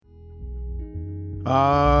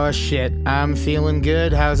Oh shit, I'm feeling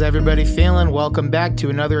good. How's everybody feeling? Welcome back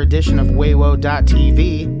to another edition of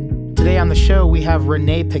Waywo.tv. Today on the show we have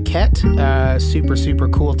Renee Paquette. Super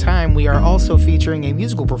cool time. We are also featuring a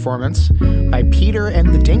musical performance by Peter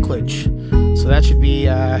and the Dinklage. So that should be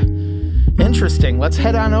interesting. Let's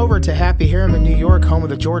head on over to Happy Harriman, New York, home of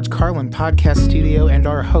the George Carlin podcast studio, and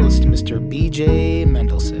our host, Mr. BJ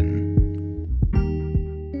Mendelson.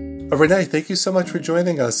 Renee, thank you so much for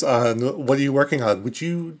joining us on What Are You Working On? Would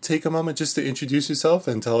you take a moment just to introduce yourself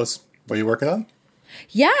and tell us what you're working on?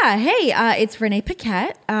 Yeah. Hey, it's Renee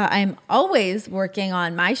Paquette. I'm always working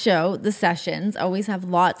on my show, The Sessions. Always have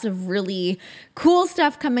lots of really cool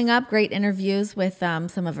stuff coming up. Great interviews with some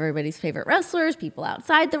of everybody's favorite wrestlers, people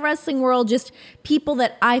outside the wrestling world, just people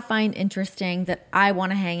that I find interesting that I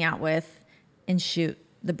want to hang out with and shoot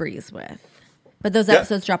the breeze with. But those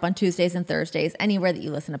episodes drop on Tuesdays and Thursdays, anywhere that you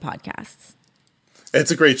listen to podcasts. It's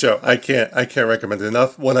a great show. I can't recommend it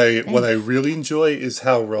enough. What I really enjoy is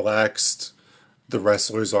how relaxed the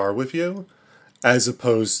wrestlers are with you, as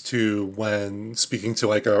opposed to when speaking to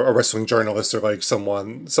like a wrestling journalist or like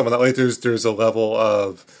someone that like there's a level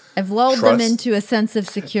of I've lulled trust. them into a sense of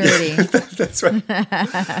security. That's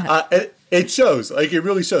right. It shows, like it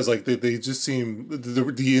really shows. Like they just seem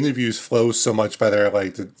the interviews flow so much better.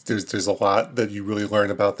 Like there's a lot that you really learn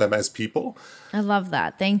about them as people. I love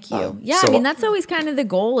that. Thank you. So, I mean, that's always kind of the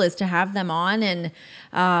goal, is to have them on. And,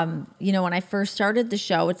 when I first started the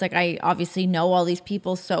show, it's like I obviously know all these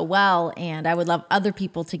people so well, and I would love other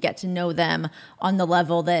people to get to know them on the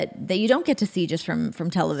level that you don't get to see just from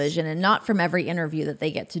television, and not from every interview that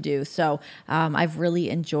they get to do. So I've really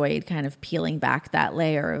enjoyed kind of peeling back that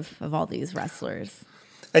layer of all these wrestlers.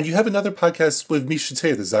 And you have another podcast with Misha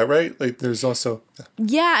Tate, is that right? Like, there's also...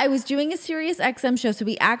 Yeah, I was doing a Sirius XM show, so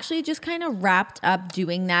we actually just kind of wrapped up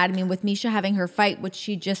doing that. I mean, with Misha having her fight, which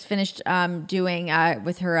she just finished doing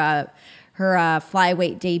with her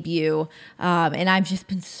flyweight debut, and I've just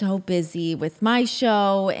been so busy with my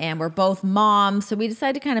show, and we're both moms, so we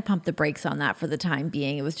decided to kind of pump the brakes on that for the time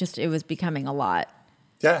being. It was becoming a lot.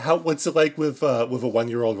 Yeah, what's it like with a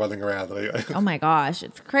 1-year-old running around? Oh my gosh,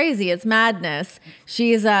 it's crazy. It's madness.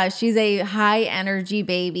 She's a high energy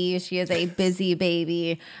baby. She is a busy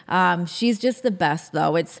baby. She's just the best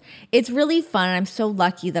though. It's really fun. I'm so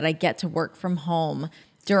lucky that I get to work from home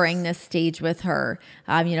during this stage with her.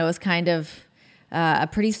 It was kind of a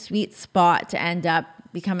pretty sweet spot to end up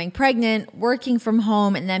becoming pregnant, working from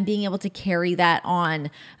home, and then being able to carry that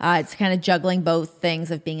on. It's kind of juggling both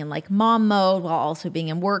things of being in like mom mode while also being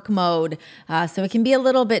in work mode. So it can be a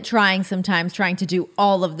little bit trying sometimes, trying to do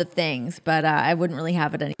all of the things, but I wouldn't really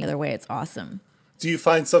have it any other way. It's awesome. Do you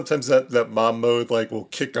find sometimes that mom mode like will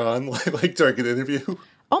kick on like during an interview?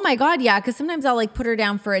 Oh my God, yeah, because sometimes I'll like put her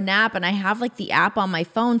down for a nap, and I have like the app on my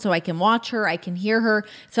phone so I can watch her, I can hear her.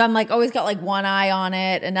 So I'm like always got like one eye on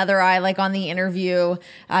it, another eye like on the interview.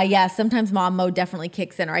 Sometimes mom mode definitely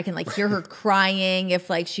kicks in, or I can like hear her crying if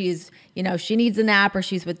like she's, she needs a nap, or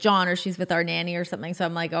she's with John, or she's with our nanny or something. So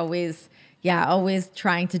I'm like always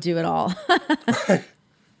trying to do it all. Right.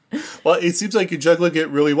 Well, it seems like you're juggling it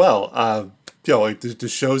really well. Like the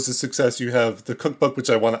shows, the success, you have the cookbook,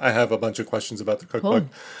 which I have a bunch of questions about the cookbook.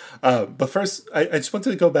 Cool. But first, I just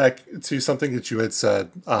wanted to go back to something that you had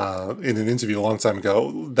said in an interview a long time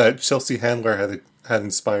ago, that Chelsea Handler had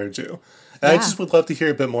inspired you. And I just would love to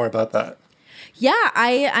hear a bit more about that. Yeah,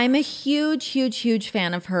 I'm a huge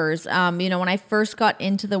fan of hers. When I first got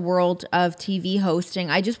into the world of TV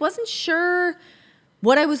hosting, I just wasn't sure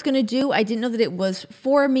what I was going to do. I didn't know that it was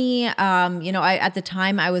for me. At the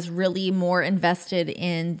time I was really more invested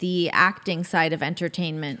in the acting side of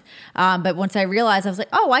entertainment. But once I realized, I was like,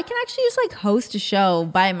 oh, I can actually just like host a show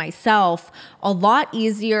by myself a lot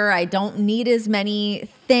easier. I don't need as many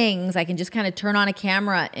things. I can just kind of turn on a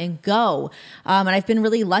camera and go. And I've been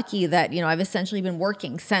really lucky that, I've essentially been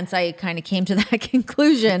working since I kind of came to that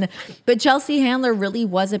conclusion. But Chelsea Handler really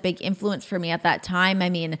was a big influence for me at that time. I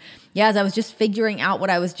mean, as I was just figuring out what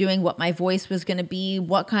I was doing, what my voice was going to be,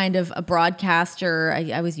 what kind of a broadcaster,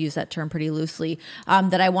 I always use that term pretty loosely,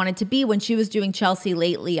 that I wanted to be. When she was doing Chelsea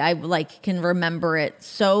lately, I can remember it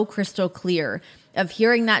so crystal clear of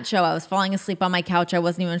hearing that show. I was falling asleep on my couch. I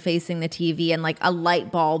wasn't even facing the TV, and like a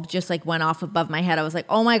light bulb just like went off above my head. I was like,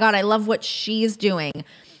 oh my God, I love what she's doing.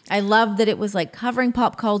 I love that it was like covering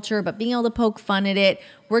pop culture, but being able to poke fun at it,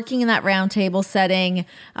 working in that round table setting,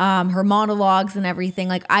 her monologues and everything.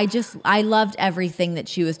 Like I loved everything that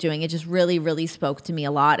she was doing. It just really, really spoke to me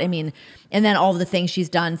a lot. I mean, and then all the things she's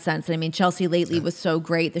done since. I mean, Chelsea lately was so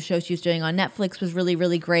great. The show she was doing on Netflix was really,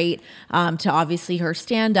 really great. To obviously her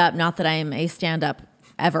stand-up, not that I am a stand-up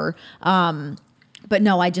ever. But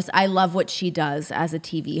no, I love what she does as a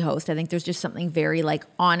TV host. I think there's just something very like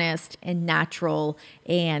honest and natural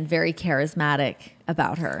and very charismatic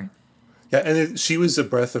about her. Yeah, and she was a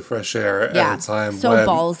breath of fresh air at a time. So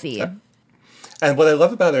ballsy. And what I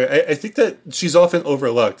love about her, I think that she's often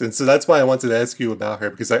overlooked. And so that's why I wanted to ask you about her,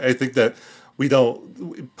 because I think that we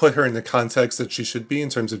don't put her in the context that she should be in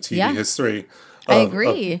terms of TV history. I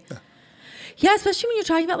agree. Yeah, especially when you're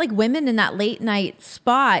talking about like women in that late night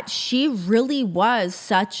spot, she really was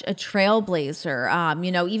such a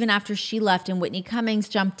trailblazer. Even after she left and Whitney Cummings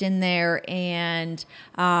jumped in there and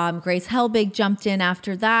Grace Helbig jumped in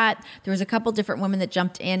after that. There was a couple different women that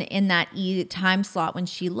jumped in that time slot when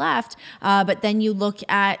she left. But then you look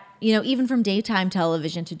at, even from daytime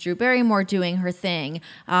television to Drew Barrymore doing her thing,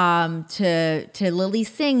 to Lily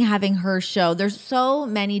Singh having her show. There's so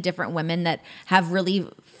many different women that have really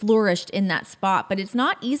flourished in that spot, but it's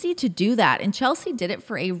not easy to do that. And Chelsea did it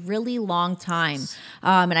for a really long time.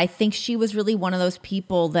 And I think she was really one of those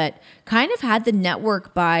people that kind of had the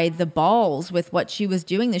network by the balls with what she was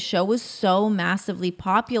doing. The show was so massively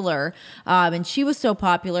popular. And she was so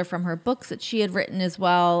popular from her books that she had written as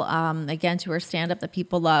well, again, to her stand-up that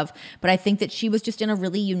people love. But I think that she was just in a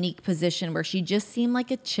really unique position where she just seemed like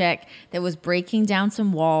a chick that was breaking down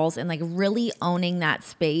some walls and like really owning that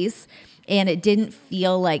space. And it didn't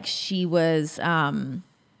feel like she was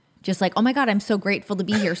just like, oh my God, I'm so grateful to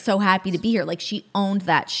be here, so happy to be here. Like she owned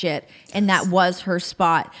that shit, and that was her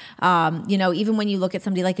spot. Even when you look at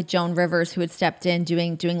somebody like a Joan Rivers who had stepped in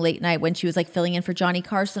doing late night when she was like filling in for Johnny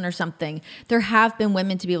Carson or something, there have been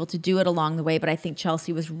women to be able to do it along the way, but I think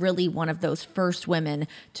Chelsea was really one of those first women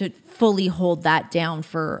to fully hold that down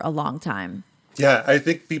for a long time. Yeah, I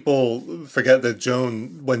think people forget that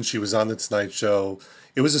Joan, when she was on the Tonight Show,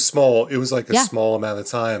 it was a small amount of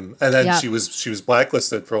time, and then she was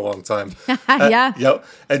blacklisted for a long time.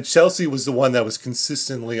 And Chelsea was the one that was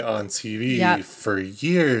consistently on TV for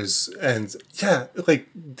years, and like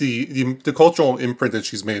the cultural imprint that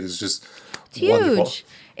she's made is just wonderful. Huge.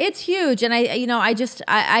 It's huge. And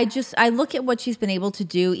I look at what she's been able to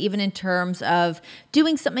do, even in terms of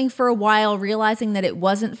doing something for a while, realizing that it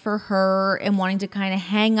wasn't for her and wanting to kind of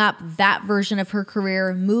hang up that version of her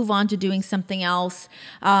career, move on to doing something else.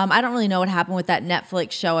 I don't really know what happened with that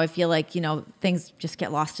Netflix show. I feel like, things just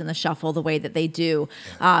get lost in the shuffle the way that they do,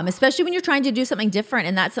 especially when you're trying to do something different.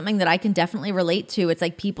 And that's something that I can definitely relate to. It's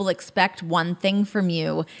like people expect one thing from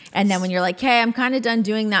you. And then when you're like, hey, I'm kind of done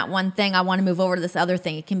doing that one thing, I want to move over to this other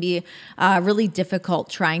thing. It can be really difficult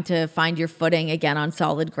trying to find your footing again on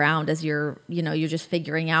solid ground as you're just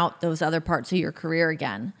figuring out those other parts of your career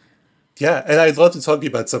again. Yeah, and I'd love to talk to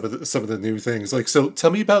you about some of the new things. Like, so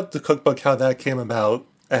tell me about the cookbook, how that came about,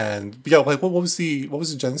 and what was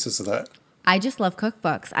the genesis of that? I just love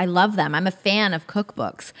cookbooks. I love them. I'm a fan of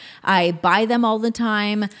cookbooks. I buy them all the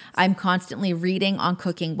time. I'm constantly reading on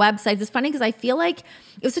cooking websites. It's funny because I feel like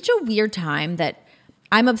it was such a weird time that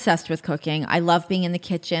I'm obsessed with cooking. I love being in the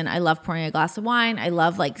kitchen. I love pouring a glass of wine. I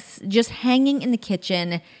love just hanging in the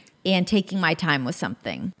kitchen and taking my time with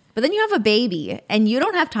something. But then you have a baby and you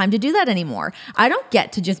don't have time to do that anymore. I don't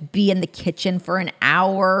get to just be in the kitchen for an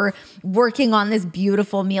hour working on this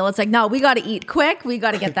beautiful meal. It's like, no, we got to eat quick. We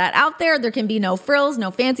got to get that out there. There can be no frills,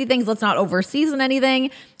 no fancy things. Let's not over season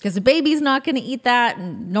anything because the baby's not going to eat that,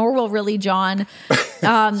 nor will really John.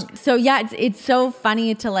 It's so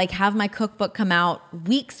funny to like have my cookbook come out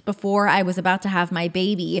weeks before I was about to have my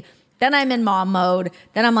baby. Then I'm in mom mode.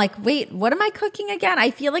 Then I'm like, wait, what am I cooking again? I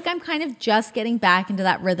feel like I'm kind of just getting back into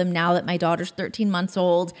that rhythm now that my daughter's 13 months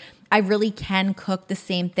old. I really can cook the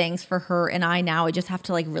same things for her and I now. I just have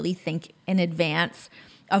to like really think in advance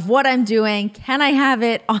of what I'm doing. Can I have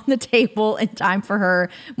it on the table in time for her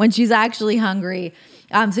when she's actually hungry?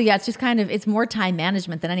 It's just it's more time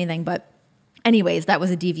management than anything, but anyways, that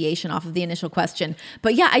was a deviation off of the initial question.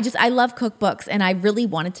 But yeah, I love cookbooks and I really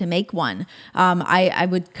wanted to make one. I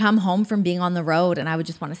would come home from being on the road and I would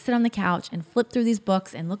just want to sit on the couch and flip through these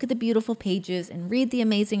books and look at the beautiful pages and read the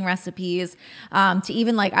amazing recipes. To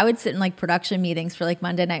even like, I would sit in like production meetings for like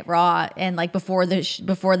Monday Night Raw and like before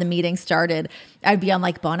the meeting started, I'd be on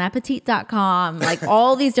like bonappetit.com, like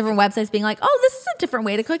all these different websites being like, oh, this is a different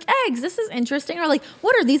way to cook eggs. This is interesting. Or like,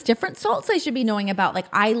 what are these different salts I should be knowing about? Like,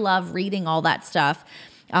 I love reading all that stuff.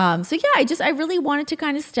 I really wanted to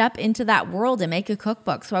kind of step into that world and make a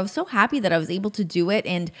cookbook. So I was so happy that I was able to do it.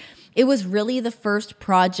 And it was really the first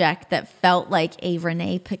project that felt like a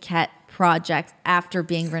Renee Paquette project after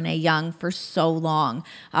being Renee Young for so long.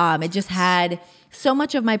 It just had so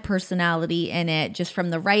much of my personality in it, just from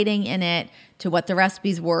the writing in it to what the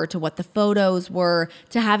recipes were, to what the photos were,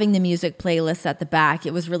 to having the music playlists at the back.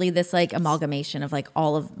 It was really this like amalgamation of like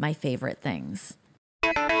all of my favorite things.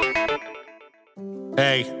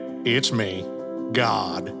 Hey, it's me,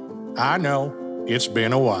 God. I know it's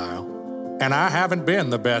been a while, and I haven't been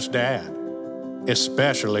the best dad,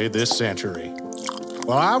 especially this century.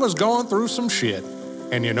 Well, I was going through some shit,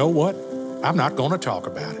 and you know what? I'm not going to talk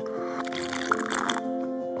about it.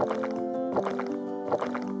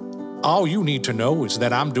 All you need to know is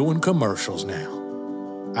that I'm doing commercials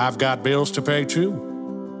now. I've got bills to pay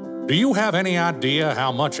too. Do you have any idea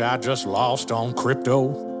how much I just lost on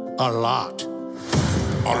crypto? A lot.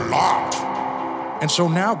 A lot. And so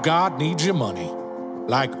now God needs your money.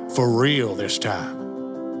 Like for real this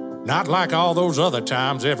time. Not like all those other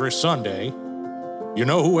times every Sunday. You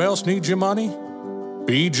know who else needs your money?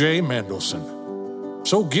 BJ Mendelsohn.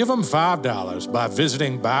 So give him $5 by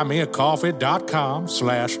visiting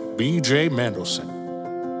buymeacoffee.com/BJ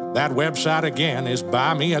Mendelsohn. That website again is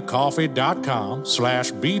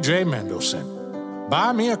buymeacoffee.com/BJ Mendelsohn.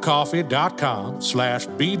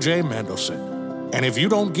 Buymeacoffee.com/BJ Mendelsohn. And if you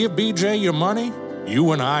don't give BJ your money,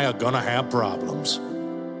 you and I are gonna have problems.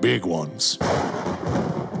 Big ones.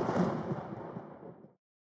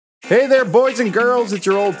 Hey there, boys and girls. It's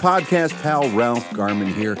your old podcast pal, Ralph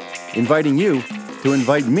Garman here, inviting you to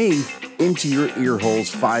invite me into your ear holes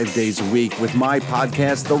 5 days a week with my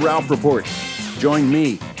podcast, The Ralph Report. Join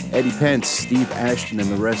me, Eddie Pence, Steve Ashton,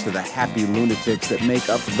 and the rest of the happy lunatics that make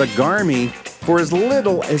up the Garmy for as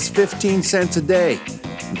little as 15 cents a day.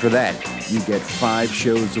 And for that, you get 5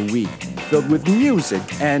 shows a week filled with music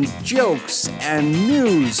and jokes and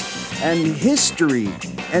news and history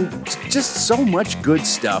and just so much good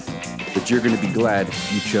stuff that you're going to be glad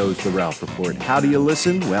you chose The Ralph Report. How do you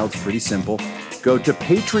listen? Well, it's pretty simple. Go to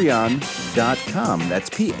patreon.com. That's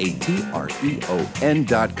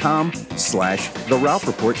patreon.com/The Ralph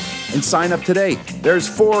Report and sign up today. There's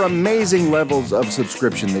 4 amazing levels of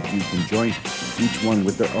subscription that you can join, each one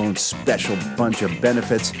with their own special bunch of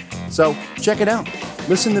benefits. So check it out.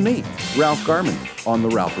 Listen to me, Ralph Garman, on The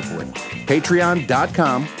Ralph Report.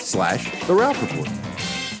 Patreon.com/The Ralph Report.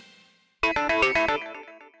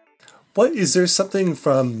 What is there something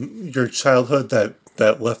from your childhood that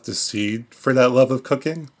left a seed for that love of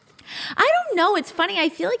cooking? I don't know. It's funny. I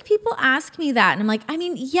feel like people ask me that. And I'm like, I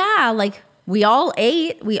mean, yeah, like we all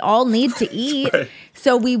ate. We all need to eat. Right.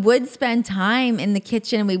 So we would spend time in the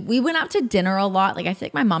kitchen. We went out to dinner a lot. Like I feel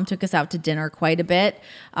like my mom took us out to dinner quite a bit.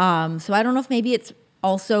 So I don't know if maybe it's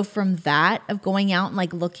also from that of going out and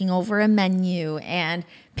like looking over a menu and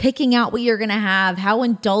picking out what you're going to have. How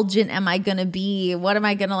indulgent am I going to be? What am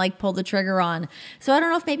I going to like pull the trigger on? So I don't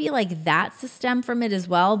know if maybe like that's a stem from it as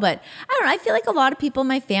well. But I don't know. I feel like a lot of people in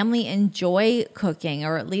my family enjoy cooking,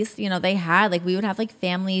 or at least, you know, they had like, we would have like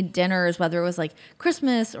family dinners, whether it was like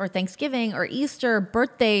Christmas or Thanksgiving or Easter,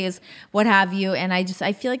 birthdays, what have you. And I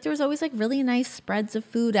feel like there was always like really nice spreads of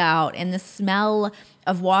food out, and the smell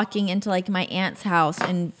of walking into like my aunt's house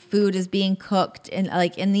and food is being cooked in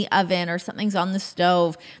like in the oven or something's on the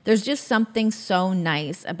stove. There's just something so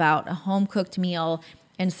nice about a home cooked meal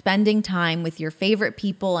and spending time with your favorite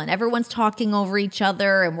people, and everyone's talking over each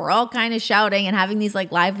other and we're all kind of shouting and having these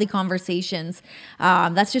like lively conversations.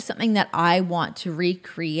 That's just something that I want to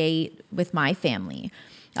recreate with my family.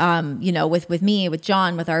 You know, with me, with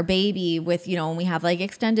John, with our baby, with, you know, when we have like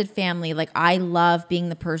extended family. Like I love being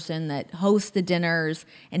the person that hosts the dinners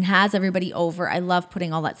and has everybody over. I love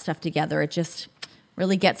putting all that stuff together. It just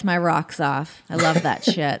really gets my rocks off. I love that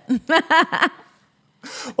shit. Well,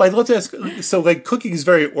 I'd love to ask, so like cooking is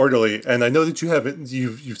very orderly, and I know that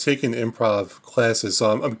you've taken improv classes,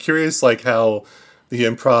 so I'm curious like how the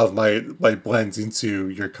improv might blend into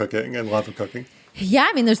your cooking and love of cooking. Yeah,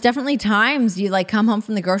 I mean, there's definitely times you like come home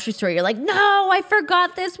from the grocery store, you're like, no, I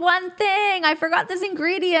forgot this one thing. I forgot this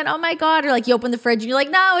ingredient. Oh my God. Or like you open the fridge and you're like,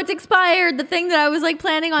 no, it's expired. The thing that I was like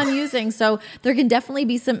planning on using. So there can definitely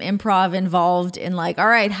be some improv involved in like, all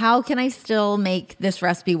right, how can I still make this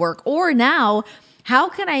recipe work? Or now, how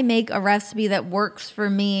can I make a recipe that works for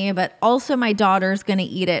me, but also my daughter's going to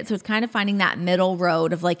eat it? So it's kind of finding that middle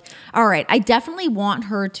road of like, all right, I definitely want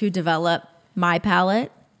her to develop my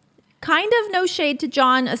palate. Kind of no shade to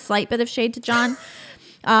John, a slight bit of shade to John.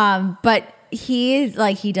 But he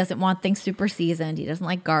doesn't want things super seasoned. He doesn't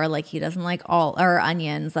like garlic. He doesn't like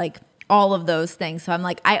onions, like all of those things. So I'm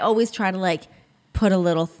like, I always try to like put a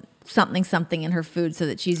little something in her food so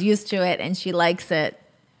that she's used to it and she likes it.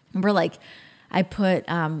 And we're like, I put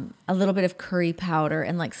a little bit of curry powder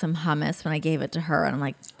and like some hummus when I gave it to her. And I'm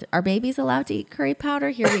like, are babies allowed to eat curry powder?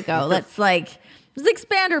 Here we go. Let's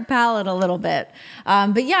expand her palate a little bit.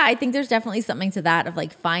 But yeah, I think there's definitely something to that of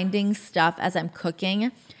like finding stuff as I'm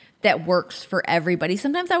cooking that works for everybody.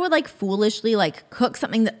 Sometimes I would like foolishly like cook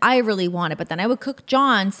something that I really wanted, but then I would cook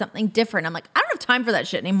John something different. I'm like, I don't have time for that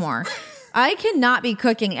shit anymore. I cannot be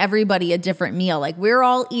cooking everybody a different meal. Like, we're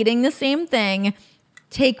all eating the same thing.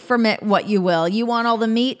 Take from it what you will. You want all the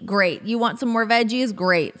meat? Great. You want some more veggies?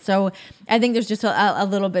 Great. So I think there's just a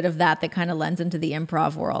little bit of that kind of lends into the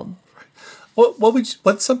improv world.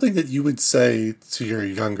 What's something that you would say to your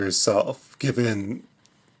younger self, given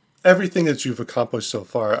everything that you've accomplished so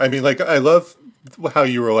far? I mean, like, I love how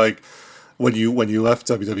you were like, when you left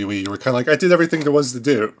WWE, you were kind of like, I did everything there was to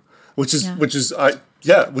do, which is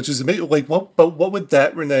amazing. Like, what would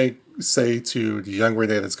that Renee say to the young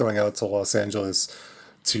Renee that's going out to Los Angeles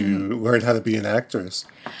to learn how to be an actress?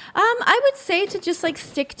 I would say to just like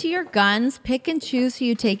stick to your guns, pick and choose who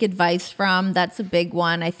you take advice from. That's a big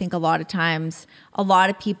one. I think a lot of times, a lot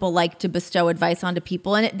of people like to bestow advice onto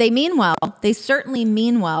people, and they mean well. They certainly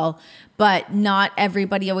mean well, but not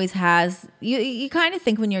everybody always has. You kind of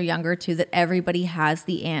think when you're younger too that everybody has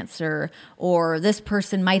the answer, or this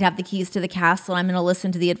person might have the keys to the castle. I'm going to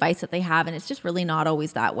listen to the advice that they have, and it's just really not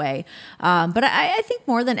always that way. But I think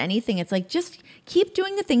more than anything, it's like just keep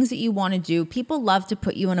doing the things that you want to do. People love to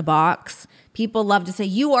put you in a box. People love to say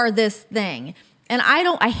you are this thing. And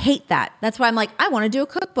I hate that. That's why I'm like, I want to do a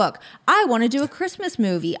cookbook. I want to do a Christmas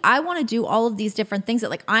movie. I want to do all of these different things that,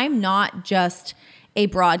 like, I'm not just a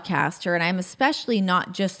broadcaster, and I'm especially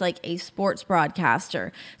not just like a sports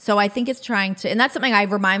broadcaster. So I think it's trying to, and that's something I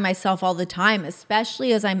remind myself all the time,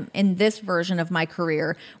 especially as I'm in this version of my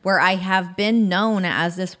career where I have been known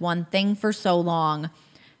as this one thing for so long,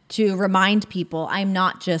 to remind people I'm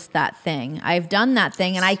not just that thing. I've done that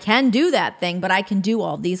thing and I can do that thing, but I can do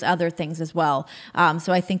all these other things as well.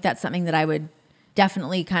 So I think that's something that I would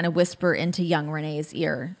definitely kind of whisper into young Renee's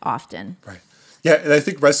ear often. Right. Yeah, and I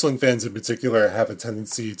think wrestling fans in particular have a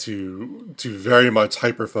tendency to very much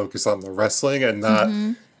hyper focus on the wrestling and not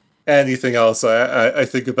anything else. I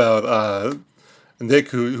think about Nick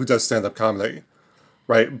who does stand up comedy.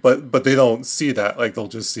 Right, but they don't see that. Like, they'll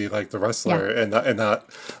just see like the wrestler and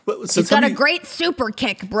not. So he's got a great super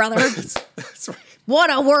kick, brother. That's right.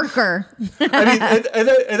 What a worker! I mean,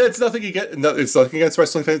 and that's nothing against. No, it's nothing against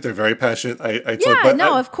wrestling fans. They're very passionate.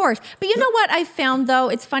 Of course. But you know what I found though?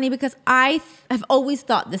 It's funny because I have always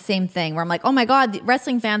thought the same thing. Where I'm like, oh my god, the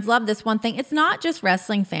wrestling fans love this one thing. It's not just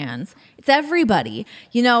wrestling fans. It's everybody.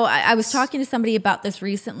 You know, I was talking to somebody about this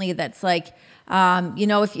recently. That's like. You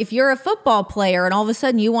know, if you're a football player and all of a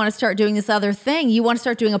sudden you want to start doing this other thing, you want to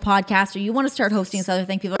start doing a podcast or you want to start hosting this other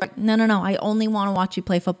thing, people are like, no, I only want to watch you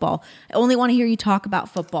play football. I only want to hear you talk about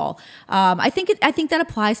football. I think that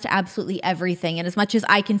applies to absolutely everything. And as much as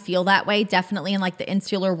I can feel that way, definitely in like the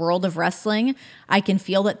insular world of wrestling, I can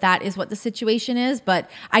feel that is what the situation is. But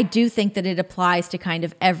I do think that it applies to kind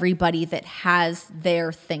of everybody that has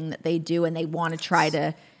their thing that they do and they want to try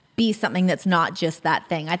to be something that's not just that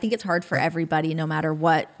thing. I think it's hard for everybody, no matter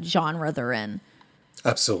what genre they're in.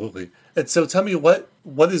 Absolutely. And so tell me, what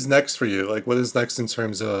is next for you? Like, what is next in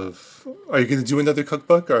terms of, are you going to do another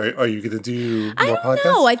cookbook, or are you going to do more podcasts? I don't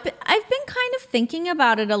know. I've been kind of thinking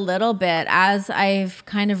about it a little bit as I've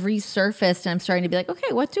kind of resurfaced, and I'm starting to be like,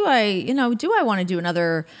 okay, what do I want to do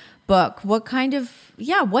another book? What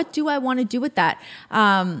do I want to do with that?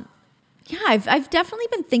 I've definitely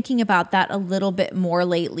been thinking about that a little bit more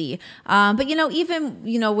lately. But, even,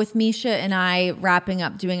 with Misha and I wrapping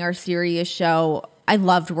up doing our Sirius show, I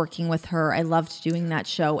loved working with her. I loved doing that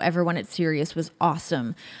show. Everyone at Sirius was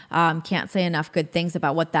awesome. Can't say enough good things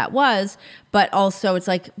about what that was. But also it's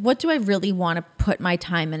like, what do I really want to put my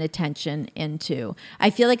time and attention into? I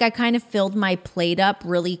feel like I kind of filled my plate up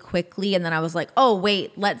really quickly. And then I was like, oh,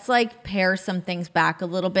 wait, let's like pare some things back a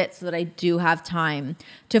little bit so that I do have time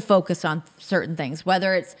to focus on certain things,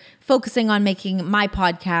 whether it's focusing on making my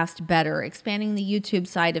podcast better, expanding the YouTube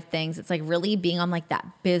side of things. It's like really being on like that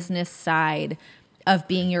business side of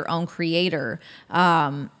being your own creator,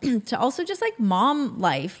 to also just like mom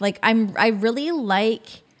life. Like I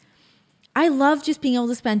love just being able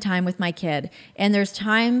to spend time with my kid. And there's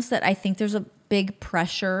times that I think there's a big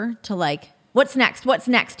pressure to like, what's next?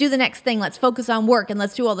 Do the next thing. Let's focus on work and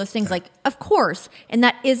let's do all those things. Like, of course. And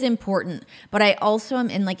that is important. But I also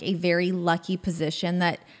am in like a very lucky position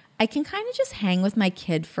that I can kind of just hang with my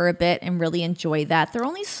kid for a bit and really enjoy that. They're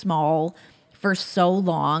only small for so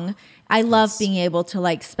long. I love being able to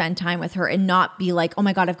like spend time with her and not be like, oh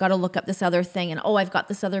my God, I've got to look up this other thing. And oh, I've got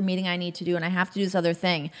this other meeting I need to do and I have to do this other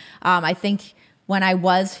thing. I think when I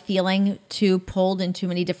was feeling too pulled in too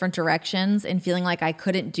many different directions and feeling like I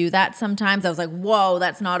couldn't do that sometimes, I was like, whoa,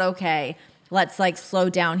 that's not okay. Let's like slow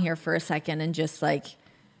down here for a second and just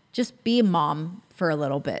be a mom for a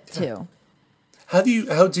little bit too. How do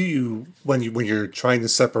you when you're trying to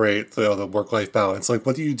separate the work-life balance, like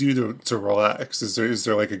what do you do to relax? Is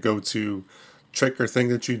there like a go-to trick or thing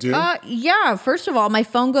that you do? Yeah. First of all, my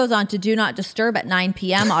phone goes on to do not disturb at 9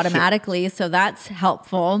 p.m. automatically. So that's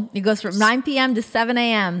helpful. It goes from 9 p.m. to 7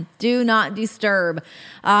 a.m. Do not disturb.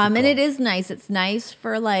 And it is nice. It's nice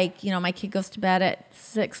for like, my kid goes to bed at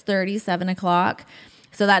 6:30, 7 o'clock.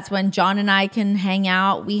 So that's when John and I can hang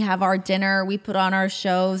out. We have our dinner, we put on our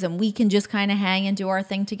shows, and we can just kind of hang and do our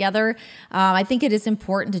thing together. I think it is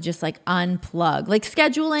important to just like unplug, like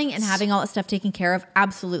scheduling and having all that stuff taken care of.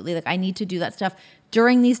 Absolutely. Like I need to do that stuff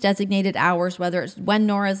during these designated hours, whether it's when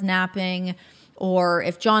Nora's napping or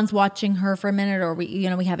if John's watching her for a minute, or we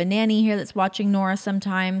have a nanny here that's watching Nora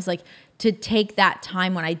sometimes, like to take that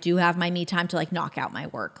time when I do have my me time to like knock out my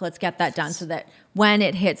work. Let's get that done so that when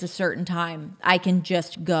it hits a certain time, I can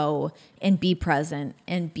just go and be present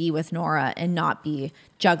and be with Nora and not be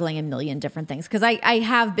juggling a million different things. Because I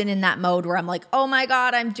have been in that mode where I'm like, oh my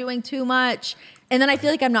God, I'm doing too much. And then I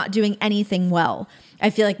feel like I'm not doing anything well.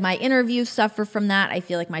 I feel like my interviews suffer from that. I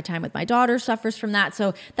feel like my time with my daughter suffers from that.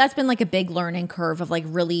 So that's been like a big learning curve of like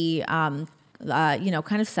really, kind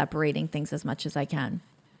of separating things as much as I can.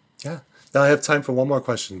 Yeah. Now I have time for one more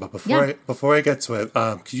question, but before I get to it,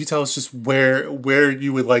 could you tell us just where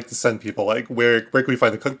you would like to send people? Like where can we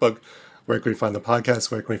find the cookbook? Where can we find the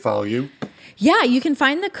podcast? Where can we follow you? Yeah, you can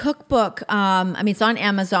find the cookbook. It's on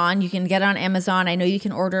Amazon. You can get it on Amazon. I know you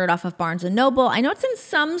can order it off of Barnes & Noble. I know it's in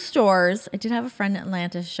some stores. I did have a friend in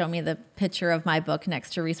Atlanta show me the picture of my book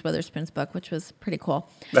next to Reese Witherspoon's book, which was pretty cool.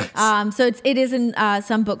 Nice. So it is in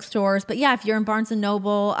some bookstores. But yeah, if you're in Barnes &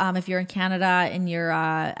 Noble, if you're in Canada and you're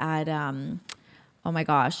at, oh my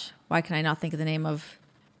gosh, why can I not think of the name of...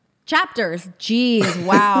 Chapters. Jeez.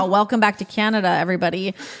 Wow. Welcome back to Canada,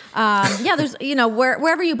 everybody. There's,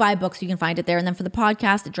 wherever you buy books, you can find it there. And then for the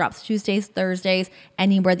podcast, it drops Tuesdays, Thursdays,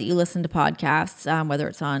 anywhere that you listen to podcasts, whether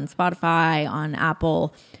it's on Spotify, on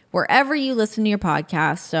Apple, wherever you listen to your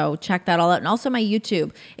podcast. So check that all out. And also my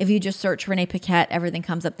YouTube. If you just search Renee Paquette, everything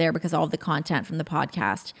comes up there because all of the content from the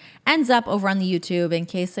podcast ends up over on the YouTube in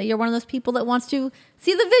case you're one of those people that wants to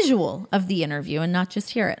see the visual of the interview and not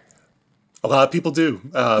just hear it. A lot of people do.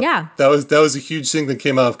 That was a huge thing that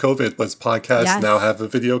came out of COVID was podcasts now have a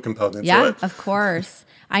video component to it. Of course.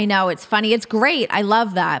 I know. It's funny. It's great. I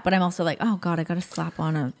love that. But I'm also like, oh God, I got to slap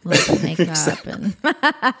on a little bit of makeup and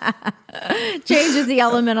changes the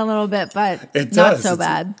element a little bit, but it not so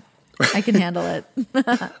bad. I can handle it.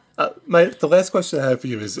 The last question I have for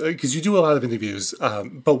you is, because you do a lot of interviews,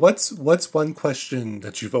 but what's one question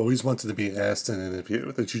that you've always wanted to be asked in an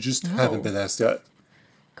interview that you just haven't been asked yet?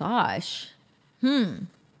 Gosh.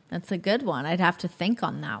 That's a good one. I'd have to think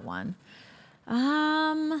on that one.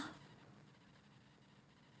 I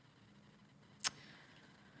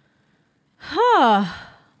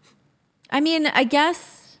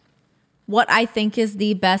guess what I think is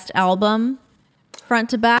the best album front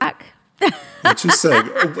to back. Interesting.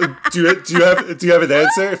 Do you have an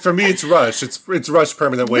answer? For me, it's Rush. It's Rush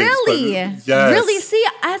Permanent Waves. Really? Yes. Really? See,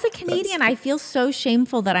 as a Canadian, I feel so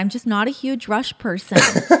shameful that I'm just not a huge Rush person.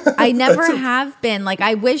 I never have been. Like,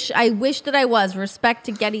 I wish that I was. Respect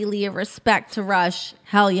to Geddy Lee, respect to Rush.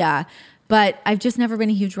 Hell yeah. But I've just never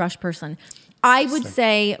been a huge Rush person. I would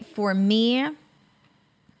say, for me,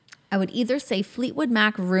 I would either say Fleetwood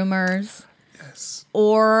Mac, Rumors. Yes.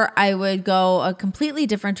 Or I would go a completely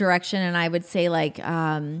different direction and I would say like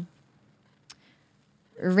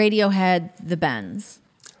Radiohead, The Bends.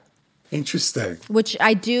 Interesting. Which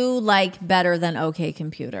I do like better than OK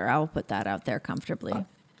Computer. I'll put that out there comfortably.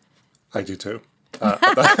 I do too.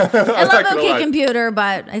 I love OK Computer,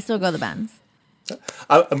 but I still go The Bends.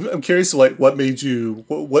 I'm curious, like, what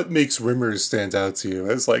makes Rumors stand out to you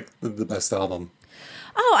as like the best album?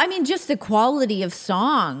 Oh, just the quality of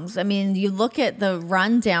songs. You look at the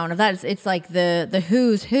rundown of that. It's like the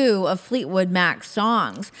who's who of Fleetwood Mac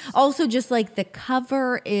songs. Also, just like the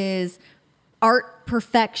cover is art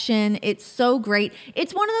perfection. It's so great.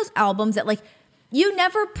 It's one of those albums that like you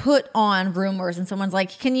never put on Rumors and someone's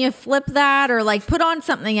like, can you flip that? Or like put on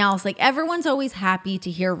something else. Like everyone's always happy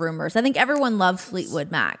to hear Rumors. I think everyone loves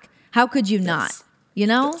Fleetwood Mac. How could you not? You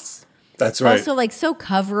know? Yes. That's right. Also, like, so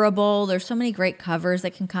coverable. There's so many great covers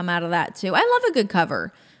that can come out of that, too. I love a good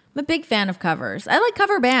cover. I'm a big fan of covers. I like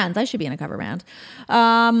cover bands. I should be in a cover band.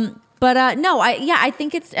 I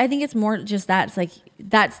think it's more just that. It's like,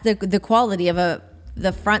 that's the quality of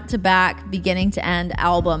the front to back, beginning to end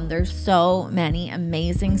album. There's so many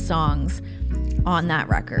amazing songs on that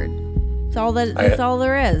record. That's all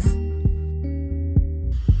there is.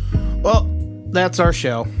 Well, that's our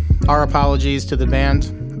show. Our apologies to the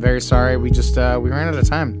band. Very sorry. We just we ran out of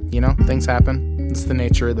time. Things happen. It's the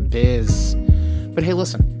nature of the biz. But hey,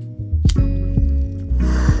 listen.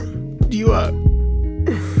 You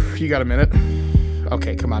got a minute?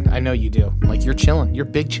 Okay, come on. I know you do. Like, you're chilling. You're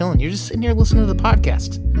big chilling. You're just sitting here listening to the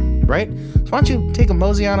podcast, right? So why don't you take a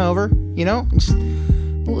mosey on over, and just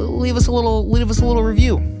leave us a little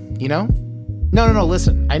review, No,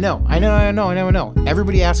 listen. I know.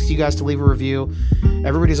 Everybody asks you guys to leave a review.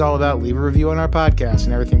 Everybody's all about leave a review on our podcast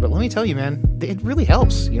and everything. But let me tell you, man, it really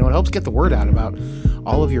helps. It helps get the word out about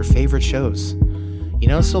all of your favorite shows.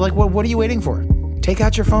 So like, what are you waiting for? Take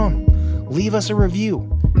out your phone. Leave us a review.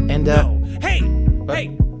 And, No.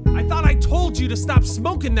 Hey, I thought I told you to stop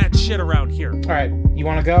smoking that shit around here. All right, you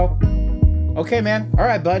want to go? Okay, man. All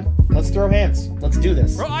right, bud. Let's throw hands. Let's do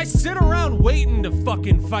this. Bro, I sit around waiting to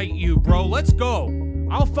fucking fight you, bro. Let's go.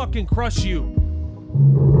 I'll fucking crush you.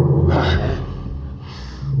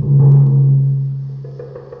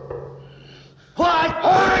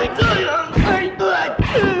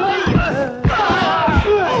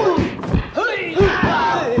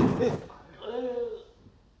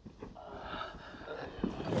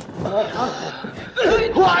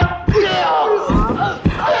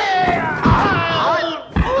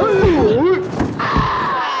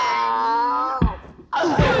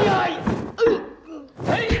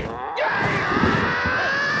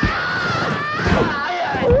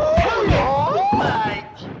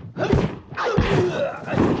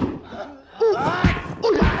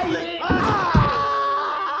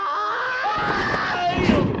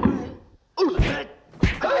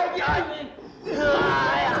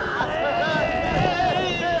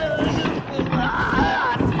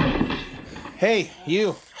 Hey,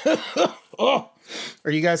 you. Oh,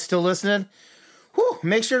 are you guys still listening? Whew,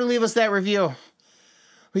 make sure to leave us that review.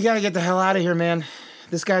 We got to get the hell out of here, man.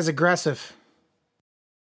 This guy's aggressive.